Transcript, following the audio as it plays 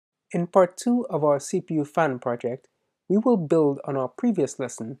In part 2 of our CPU fan project, we will build on our previous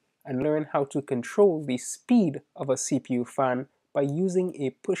lesson and learn how to control the speed of a CPU fan by using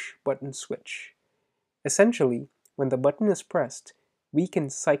a push button switch. Essentially, when the button is pressed, we can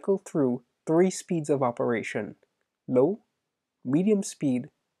cycle through 3 speeds of operation: low, medium speed,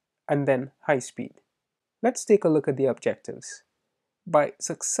 and then high speed. Let's take a look at the objectives. By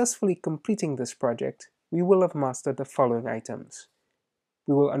successfully completing this project, we will have mastered the following items.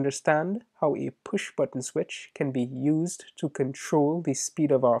 We will understand how a push button switch can be used to control the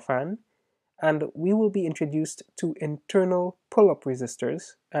speed of our fan, and we will be introduced to internal pull-up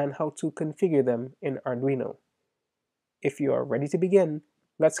resistors and how to configure them in Arduino. If you are ready to begin,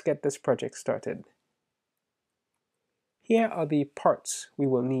 let's get this project started. Here are the parts we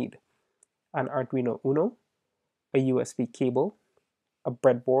will need: an Arduino Uno, a USB cable, a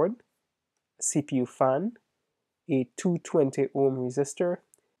breadboard, a CPU fan, a 220 ohm resistor,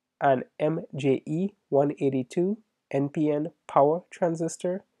 an MJE182 NPN power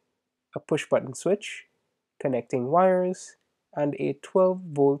transistor, a push button switch, connecting wires, and a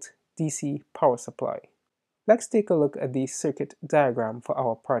 12-volt DC power supply. Let's take a look at the circuit diagram for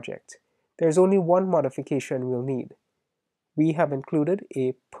our project. There's only one modification we'll need. We have included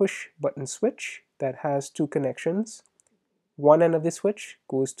a push button switch that has 2 connections. One end of the switch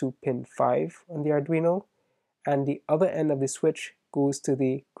goes to pin 5 on the Arduino, and the other end of the switch goes to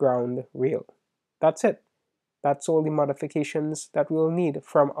the ground rail. That's it. That's all the modifications that we'll need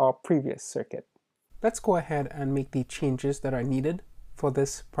from our previous circuit. Let's go ahead and make the changes that are needed for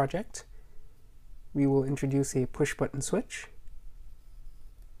this project. We will introduce a push button switch.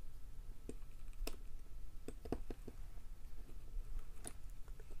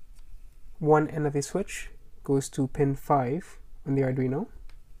 One end of the switch goes to pin 5 on the Arduino,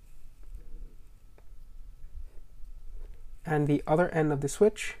 and the other end of the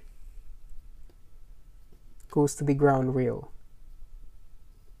switch goes to the ground rail.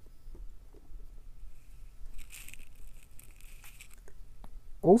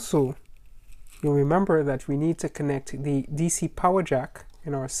 Also, you'll remember that we need to connect the DC power jack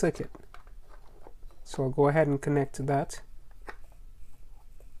in our circuit. So I'll go ahead and connect that.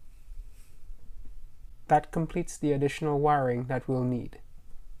 That completes the additional wiring that we'll need.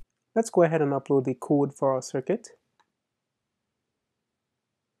 Let's go ahead and upload the code for our circuit.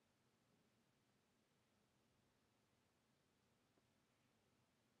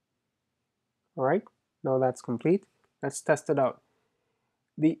 Alright, now that's complete. Let's test it out.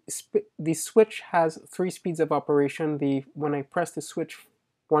 The switch has 3 speeds of operation. When I press the switch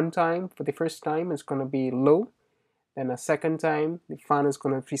one time, for the first time, it's going to be low. Then a second time, the fan is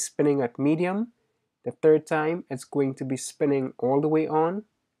going to be spinning at medium. The third time, it's going to be spinning all the way on.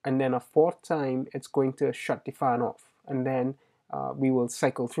 And then a fourth time, it's going to shut the fan off. And then we will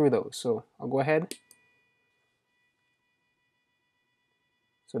cycle through those. So I'll go ahead.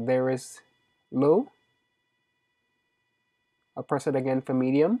 So there is low. I'll press it again for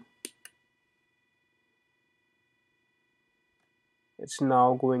medium. It's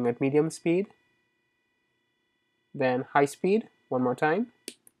now going at medium speed. Then high speed, one more time.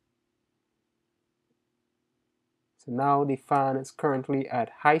 So now the fan is currently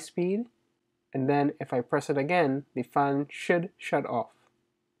at high speed. And then if I press it again, the fan should shut off.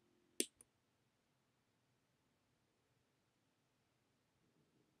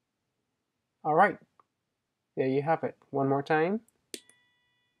 Alright, there you have it. One more time.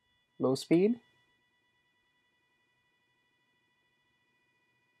 Low speed.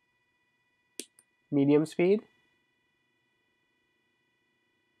 Medium speed.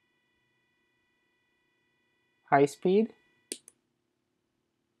 High speed.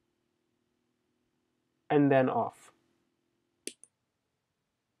 And then off.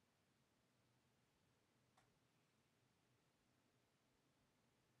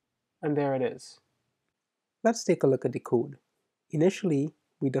 And there it is. Let's take a look at the code. Initially,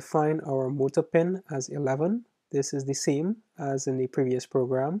 we define our motor pin as 11. This is the same as in the previous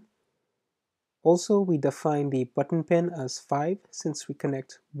program. Also, we define the button pin as 5 since we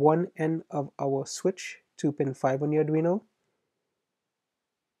connect one end of our switch to pin 5 on the Arduino.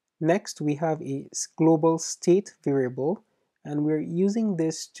 Next, we have a global state variable, and we're using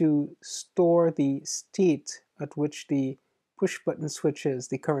this to store the state at which the push button switch is,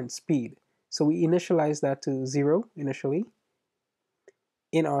 the current speed. So we initialize that to 0 initially.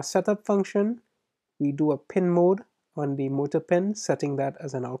 In our setup function, we do a pin mode on the motor pin, setting that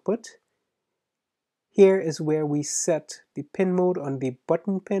as an output. Here is where we set the pin mode on the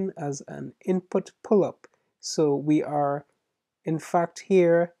button pin as an input pull-up. So we are, in fact,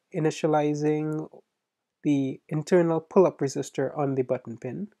 here initializing the internal pull-up resistor on the button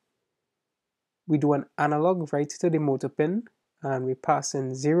pin. We do an analog write to the motor pin, and we pass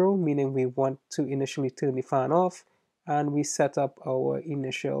in 0, meaning we want to initially turn the fan off, and we set up our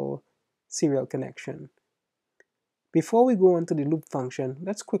initial serial connection. Before we go on to the loop function,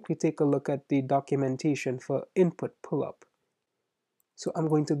 let's quickly take a look at the documentation for input pull-up. So I'm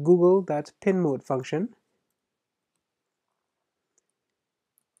going to Google that pin mode function.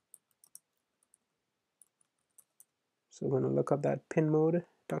 So we're going to look up that pin mode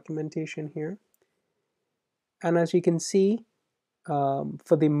documentation here. And as you can see,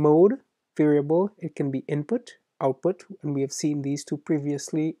 for the mode variable, it can be input, output, and we have seen these two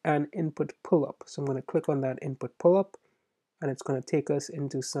previously, and input pull-up. So I'm going to click on that input pull-up, and it's going to take us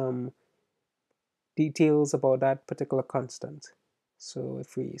into some details about that particular constant. So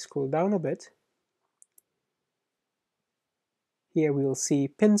if we scroll down a bit, here we will see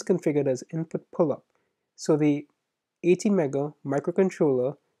pins configured as input pull-up. So the 80 mega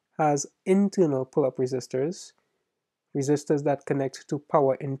microcontroller has internal pull-up resistors that connect to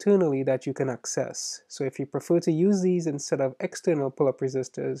power internally that you can access. So if you prefer to use these instead of external pull-up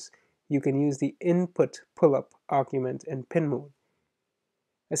resistors, you can use the input pull-up argument in pin mode.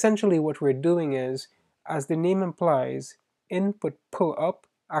 Essentially what we're doing is, as the name implies, input pull-up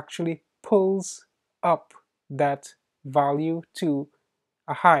actually pulls up that value to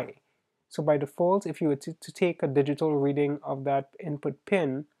a high. So by default, if you were to take a digital reading of that input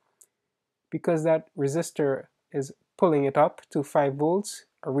pin, because that resistor is pulling it up to 5 volts,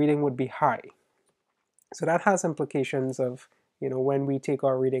 a reading would be high. So that has implications of, when we take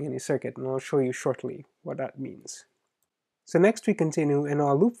our reading in a circuit, and I'll show you shortly what that means. So next we continue in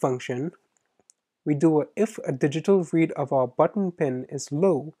our loop function. We do if a digital read of our button pin is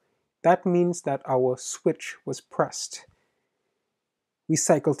low, that means that our switch was pressed. We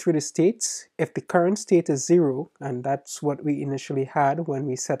cycle through the states. If the current state is 0, and that's what we initially had when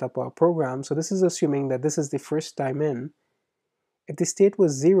we set up our program, so this is assuming that this is the first time in. If the state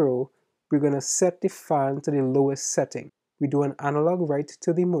was 0, we're going to set the fan to the lowest setting. We do an analog write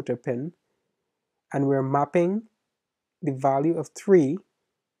to the motor pin, and we're mapping the value of 3,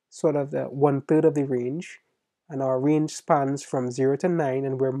 sort of the 1/3 of the range, and our range spans from 0 to 9,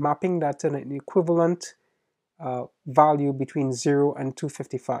 and we're mapping that to an equivalent value between 0 and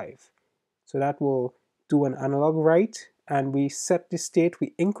 255. So that will do an analog write, and we set the state,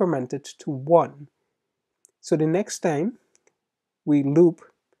 we increment it to 1. So the next time we loop,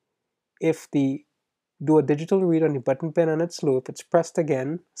 if do a digital read on the button pin and it's low, if it's pressed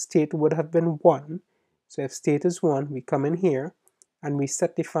again, state would have been 1. So if state is 1, we come in here and we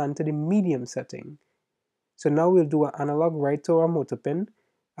set the fan to the medium setting. So now we'll do an analog write to our motor pin,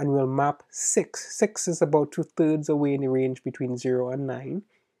 and we'll map 6. 6 is about 2/3 away in the range between 0 and 9,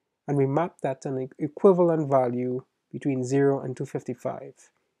 and we map that to an equivalent value between 0 and 255.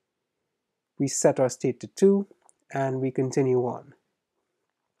 We set our state to 2, and we continue on.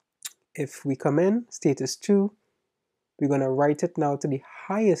 If we come in, state is 2, we're going to write it now to the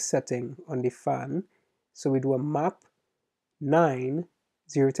highest setting on the fan. So we do a map 9,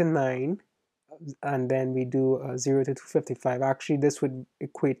 0 to 9, and then we do 0 to 255. Actually, this would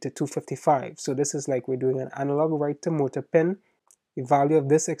equate to 255. So this is like we're doing an analog write to motor pin. The value of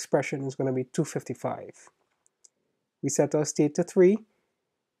this expression is going to be 255. We set our state to 3.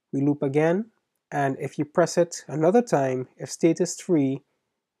 We loop again, and if you press it another time, if state is 3,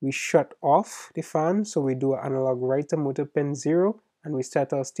 we shut off the fan. So we do an analog write to motor pin 0, and we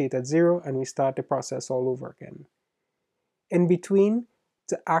set our state at 0, and we start the process all over again. In between,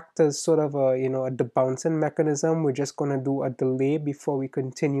 to act as sort of a debouncing mechanism, we're just going to do a delay before we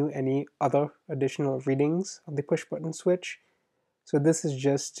continue any other additional readings of the push button switch. So this is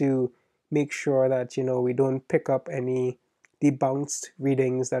just to make sure that we don't pick up any debounced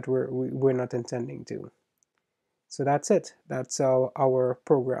readings that we're not intending to. So that's it. That's our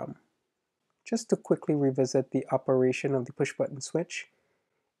program. Just to quickly revisit the operation of the push button switch.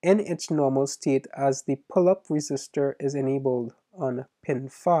 In its normal state, as the pull-up resistor is enabled on pin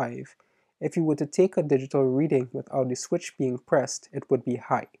 5, if you were to take a digital reading without the switch being pressed, it would be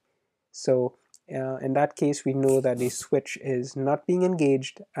high. So in that case, we know that the switch is not being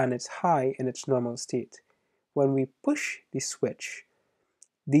engaged and it's high in its normal state. When we push the switch,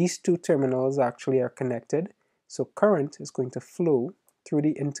 these two terminals actually are connected, so current is going to flow through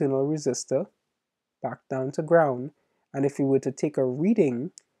the internal resistor back down to ground, and if we were to take a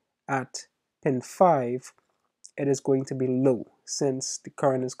reading at pin 5, it is going to be low, since the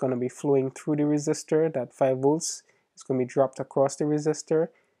current is going to be flowing through the resistor. That 5 volts is going to be dropped across the resistor,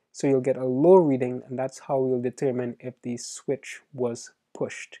 so you'll get a low reading, and that's how we'll determine if the switch was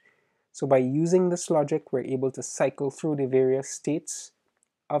pushed. So by using this logic, we're able to cycle through the various states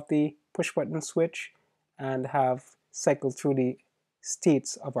of the push button switch and have cycled through the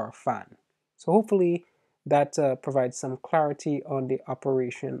states of our fan. So hopefully that provides some clarity on the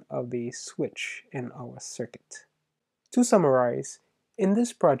operation of the switch in our circuit. To summarize, in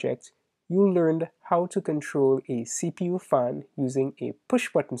this project, you learned how to control a CPU fan using a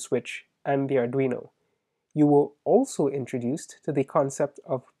push-button switch and the Arduino. You were also introduced to the concept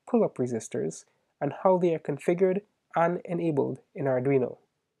of pull-up resistors and how they are configured and enabled in Arduino.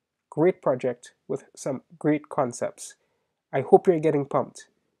 Great project with some great concepts. I hope you're getting pumped.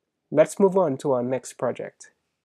 Let's move on to our next project.